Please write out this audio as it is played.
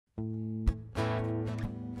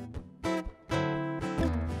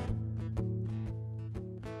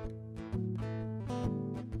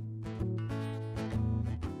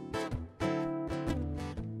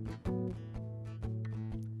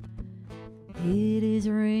It is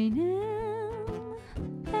raining.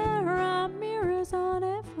 There are mirrors on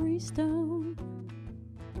every stone.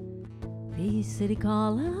 These city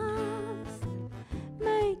colors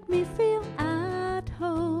make me feel at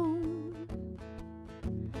home.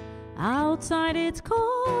 Outside it's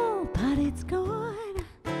cold, but it's good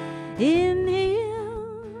in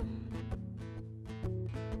here.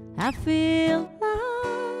 I feel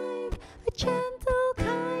like a gentle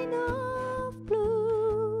kind of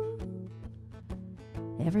blue.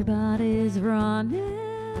 Everybody's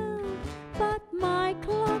running, but my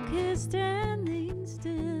clock is standing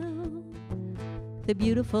still. The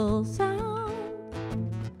beautiful sound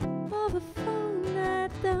of a phone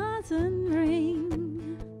that doesn't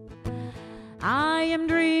ring. I am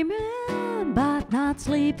dreaming, but not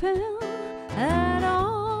sleeping at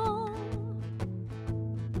all.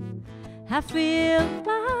 I feel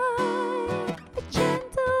like a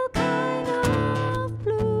gentle kind of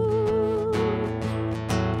blue.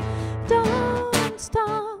 Don't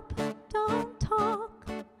stop, don't talk,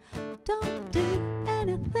 don't do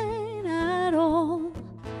anything at all.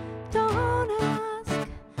 Don't ask,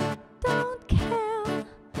 don't care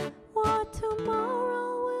what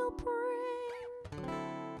tomorrow will bring.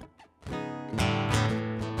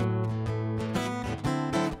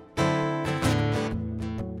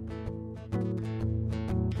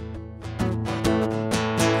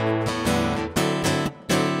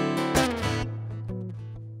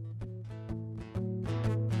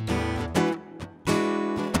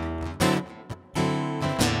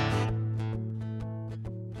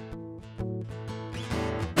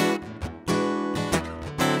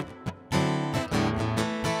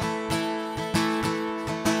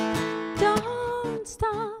 Don't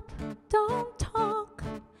stop, don't talk,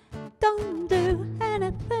 don't do